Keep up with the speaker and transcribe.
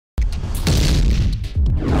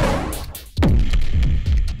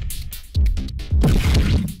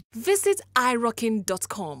Visit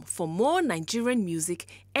irockin.com for more Nigerian music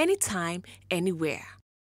anytime, anywhere.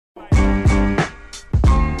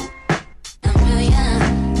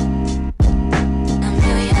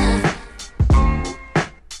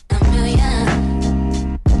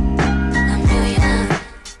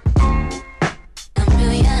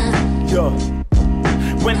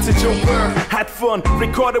 Went to Joburg, had fun,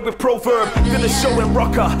 recorded with Proverb. Did a show in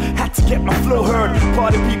Rocker, had to get my flow heard.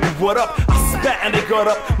 Party people, what up? I spat and they got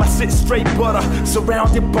up. My shit straight butter,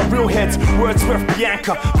 surrounded by real heads. Wordsworth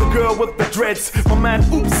Bianca, the girl with the dreads. My man,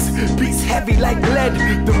 oops, beats heavy like lead.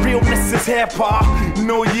 The realness is here, pa,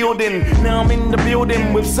 no yielding. Now I'm in the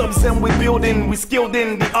building with subs and we building. We skilled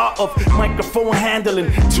in the art of microphone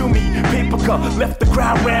handling. To me, paper cut, left the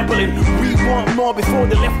crowd rambling. We want more before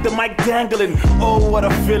they left the mic dangling. Oh, what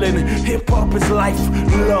a feeling. Hip hop is life,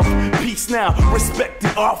 love, peace now. Respect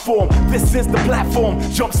the art form. This is the platform.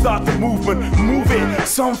 Jumpstart the movement, move it.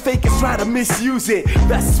 Some fakers try to misuse it.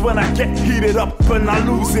 That's when I get heated up and I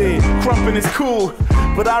lose it. Crumping is cool,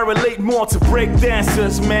 but I relate more to break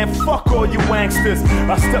dancers, man. Fuck all you wanksters.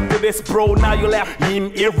 I stuck to this, bro. Now you laugh.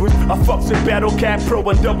 I fucks with Battle Cat Pro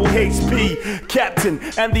and Double HP. Captain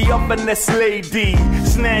and the upperness lady.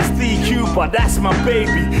 Snatch the Cuba, that's my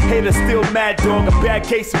baby. Haters still mad, dog. A bad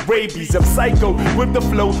case of rabies. I'm psycho with the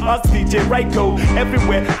flow. Us DJ Ryko.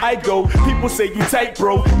 Everywhere I go, people say you tight,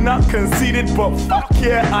 bro. Not conceited, but fuck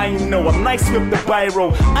yeah, I know. I'm nice with the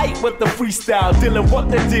biro. I with the freestyle. Dylan, what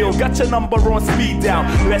the deal? Got your number on speed down.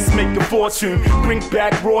 Let's make a fortune. Bring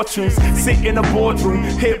back raw tunes. Sit in a boardroom.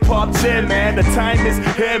 Hip hop chair, man. The time is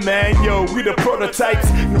here, man. Yo, we the prototypes.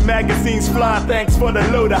 The magazine's fly. Thanks for the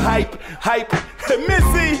load of hype. Hype.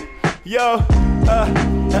 Missy. Yo.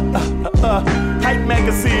 Hype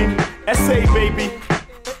magazine. SA, baby.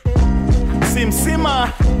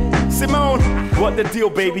 Simone. What the deal,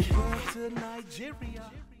 baby?